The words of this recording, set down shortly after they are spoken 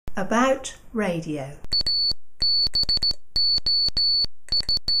About radio.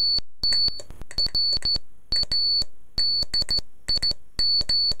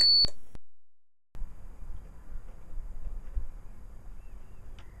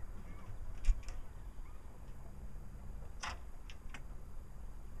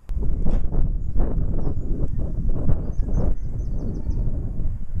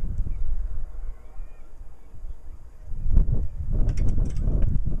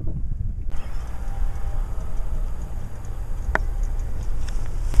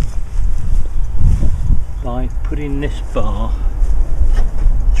 By putting this bar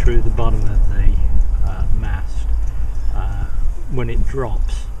through the bottom of the mast, when it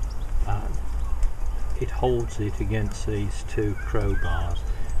drops, it holds it against these two crowbars,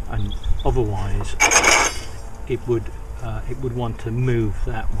 and otherwise it would want to move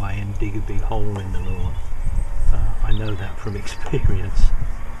that way and dig a big hole in the lawn. I know that from experience.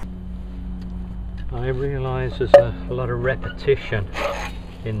 I realise there's a lot of repetition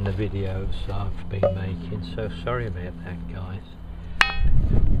in the videos I've been making, so sorry about that, guys.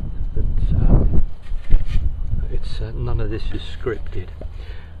 But none of this is scripted.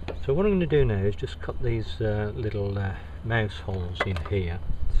 So what I'm going to do now is just cut these little mouse holes in here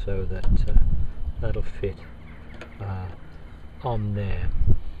so that that'll fit on there.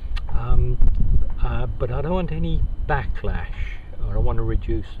 But I don't want any backlash, or I want to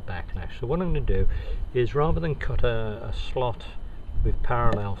reduce the backlash. So what I'm going to do is, rather than cut a slot with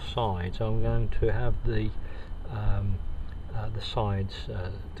parallel sides, I'm going to have the sides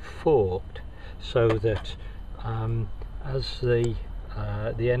forked, so that as the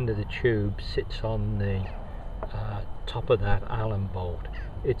end of the tube sits on the top of that Allen bolt,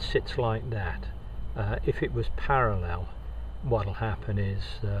 it sits like that. If it was parallel, what'll happen is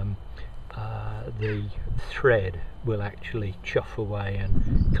the thread will actually chuff away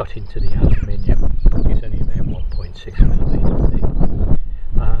and cut into the aluminium. It's only about 1.6mm thick.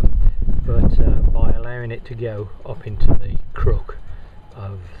 But by allowing it to go up into the crook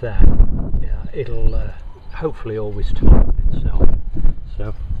of that, it'll hopefully always tighten itself.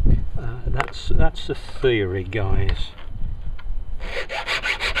 So that's the theory, guys.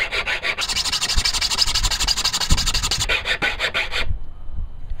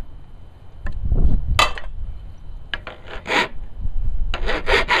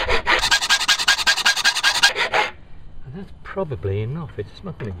 Probably enough. It's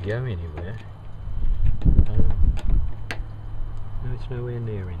not going to go anywhere. No, it's nowhere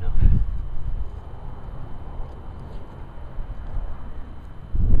near enough.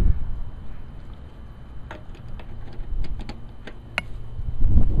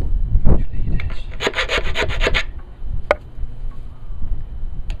 Actually, it is.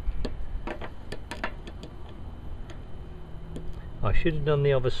 I should have done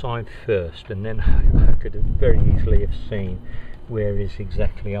the other side first, and then I could have very easily have seen where it's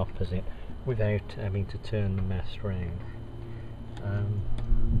exactly opposite without having to turn the mast round.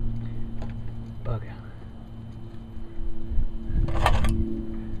 Bugger.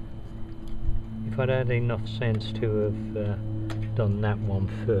 If I'd had enough sense to have done that one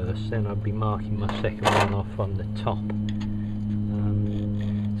first, then I'd be marking my second one off on the top.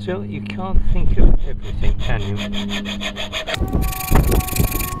 So you can't think of everything, can you?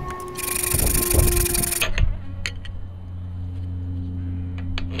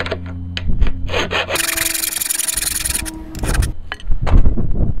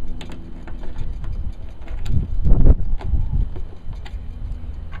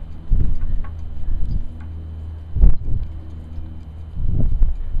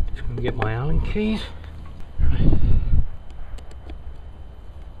 Just going to get my Allen keys.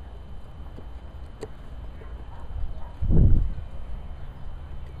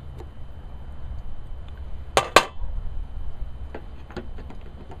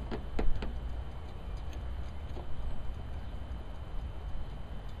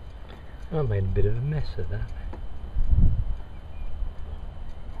 I made a bit of a mess of that.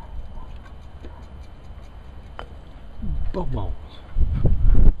 Bubbles.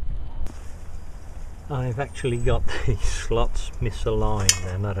 I've actually got the slots misaligned.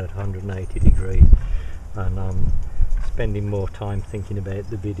 They're not at 180 degrees, and I'm spending more time thinking about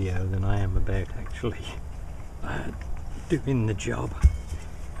the video than I am about actually doing the job.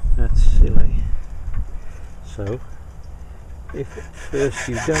 That's silly. So if at first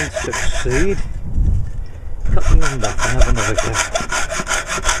you don't succeed, cut the end back and have another go.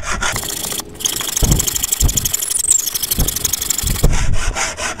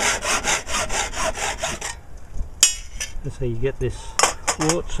 So you get this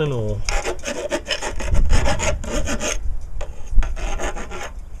warts and all.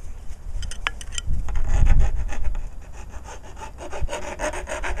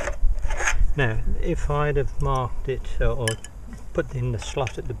 Now, if I'd have marked it or put in the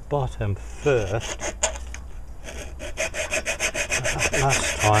slot at the bottom first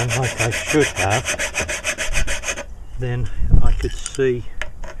last time, like I should have, then I could see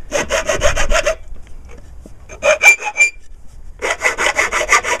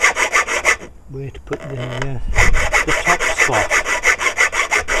where to put the top slot.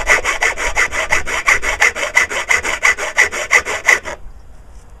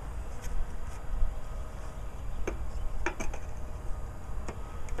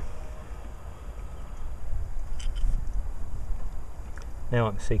 Now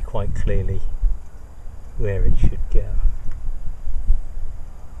I can see quite clearly where it should go.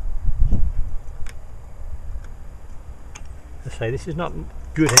 I say this is not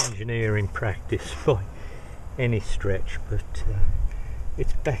good engineering practice by any stretch, but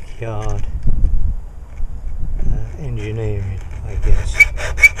it's backyard engineering, I guess.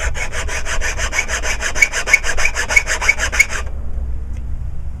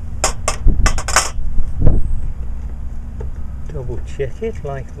 Double check it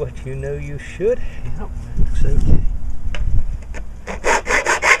like what you know you should. Yep, looks okay.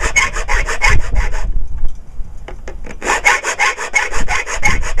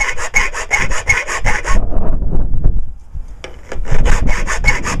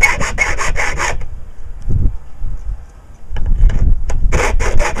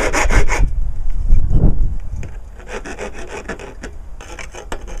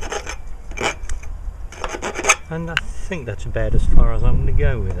 And I think that's about as far as I'm going to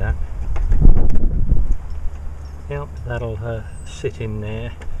go with that. Yep, that'll sit in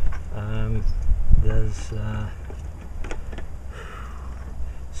there. There's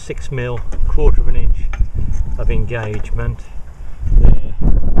 6mm, 1/4 inch of engagement there.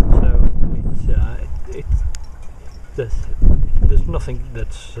 So there's nothing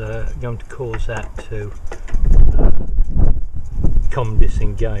that's going to cause that to come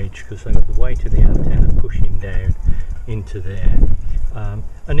disengage, because I've got the weight of the antenna pushing down into there,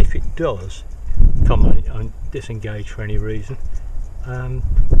 and if it does come on disengage for any reason,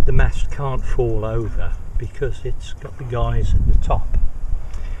 the mast can't fall over because it's got the guys at the top.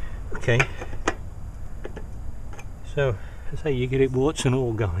 Okay, so I say you get it warts and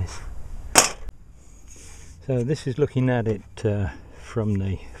all, guys. So this is looking at it from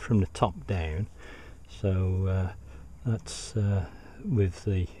the top down. So that's with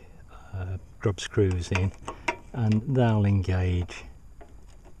the grub screws in, and they'll engage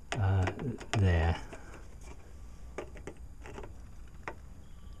there.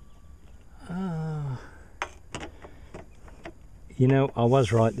 You know, I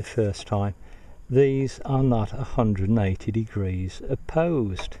was right the first time. These are not 180 degrees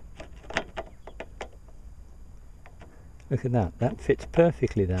opposed. Look at that, that fits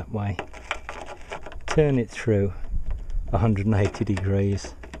perfectly that way. Turn it through 180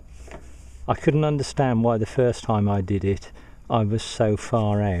 degrees. I couldn't understand why the first time I did it I was so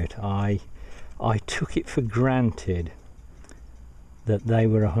far out. I took it for granted that they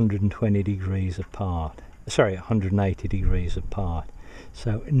were 120 degrees apart. Sorry, 180 degrees apart.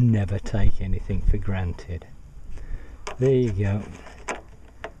 So never take anything for granted. There you go.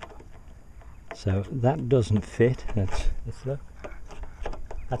 So that doesn't fit.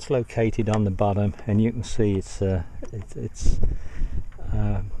 That's located on the bottom, and you can see it's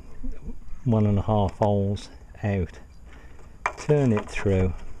 1.5 holes out. Turn it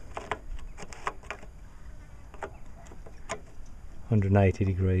through 180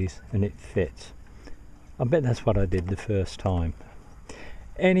 degrees and it fits. I bet that's what I did the first time.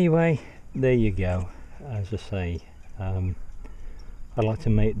 Anyway, there you go. As I say, I like to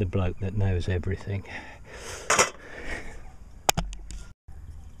meet the bloke that knows everything.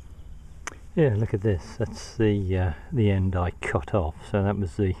 Yeah, look at this. That's the end I cut off. So that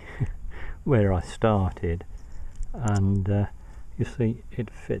was the where I started, and you see it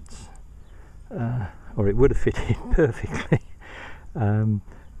fits, or it would have fitted perfectly.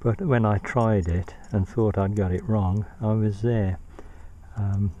 But when I tried it and thought I'd got it wrong, I was there.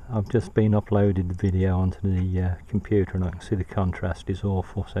 I've just been uploaded the video onto the computer, and I can see the contrast is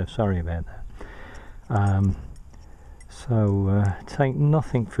awful, so sorry about that. Take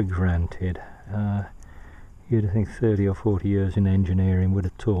nothing for granted. You'd think 30 or 40 years in engineering would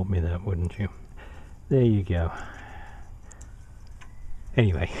have taught me that, wouldn't you? There you go.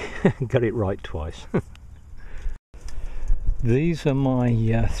 Anyway, got it right twice. These are my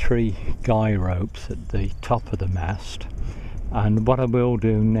 3 guy ropes at the top of the mast. And what I will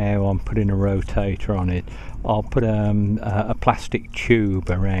do now, I'm putting a rotator on it. I'll put a plastic tube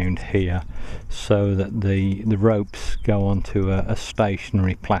around here so that the ropes go onto a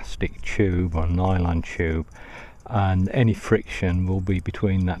stationary plastic tube or nylon tube, and any friction will be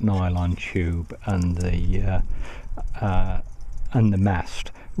between that nylon tube and the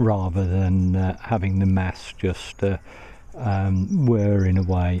mast, rather than having the mast just whirring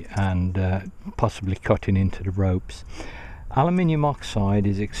away and possibly cutting into the ropes. Aluminium oxide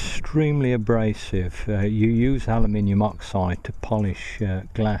is extremely abrasive. You use aluminium oxide to polish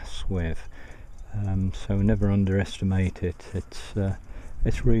glass with, so never underestimate it.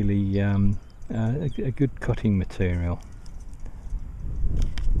 It's really a good cutting material.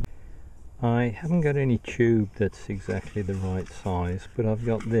 I haven't got any tube that's exactly the right size, but I've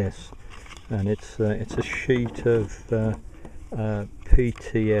got this, and it's a sheet of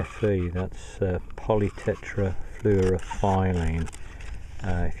PTFE, that's polytetrafluorophylline,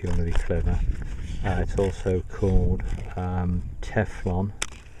 if you want to be clever. It's also called Teflon,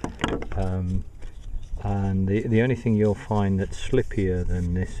 and the only thing you'll find that's slippier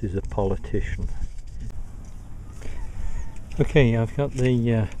than this is a politician. Okay, I've got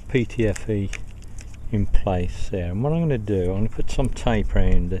the PTFE in place there, and what I'm going to do, I'm going to put some tape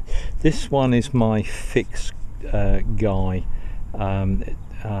around it. This one is my fixed guy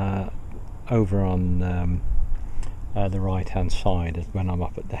over on the right hand side when I'm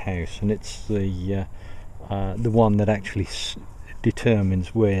up at the house, and it's the one that actually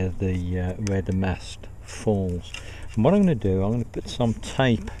determines where the mast falls. And what I'm going to do, I'm going to put some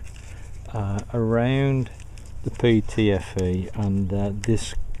tape around the PTFE and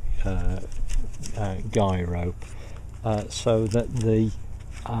this guy rope, so that the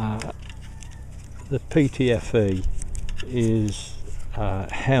PTFE is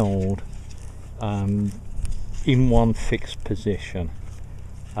held in one fixed position,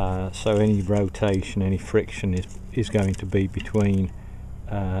 so any rotation, any friction is going to be between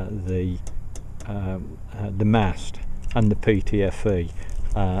the mast and the PTFE,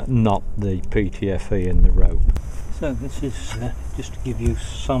 not the PTFE and the rope. So this is just to give you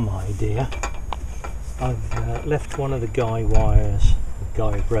some idea. I've left one of the guy wires,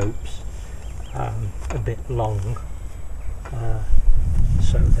 guy ropes, a bit long,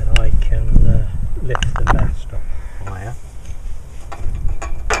 so that I can lift the mast up higher.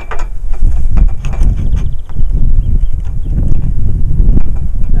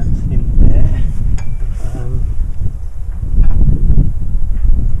 That's in there.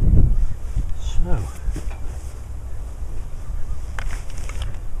 So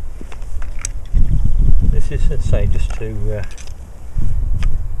this is, let's say, just to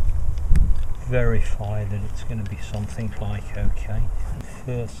verify that it's going to be something like okay.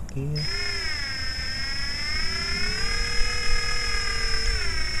 First gear.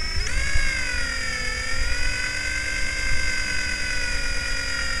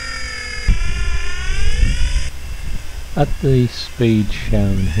 At the speed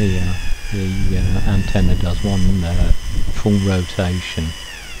shown here, the antenna does one full rotation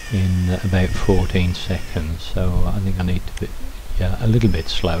in about 14 seconds, so I think I need to be a little bit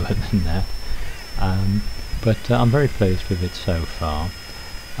slower than that, but I'm very pleased with it so far.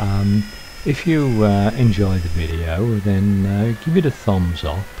 If you enjoy the video, then give it a thumbs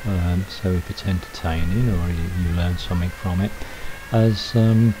up, so if it's entertaining or you learn something from it, as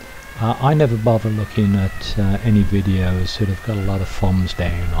I never bother looking at any videos that have got a lot of thumbs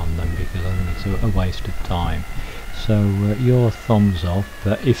down on them, because I think it's a waste of time. So your thumbs up,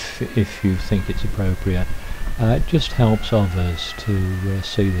 if you think it's appropriate, just helps others to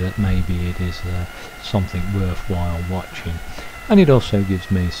see that maybe it is something worthwhile watching, and it also gives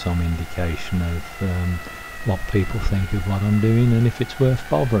me some indication of what people think of what I'm doing and if it's worth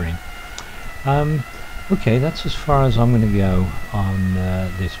bothering. Okay, that's as far as I'm going to go on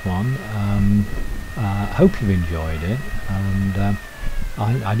this one. Hope you've enjoyed it, and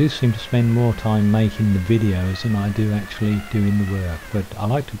I do seem to spend more time making the videos than I do actually doing the work, but I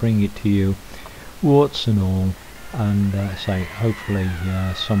like to bring it to you, warts and all, and say hopefully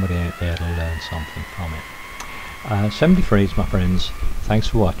somebody out there will learn something from it. 73s, my friends. Thanks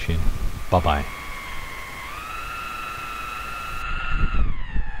for watching. Bye bye.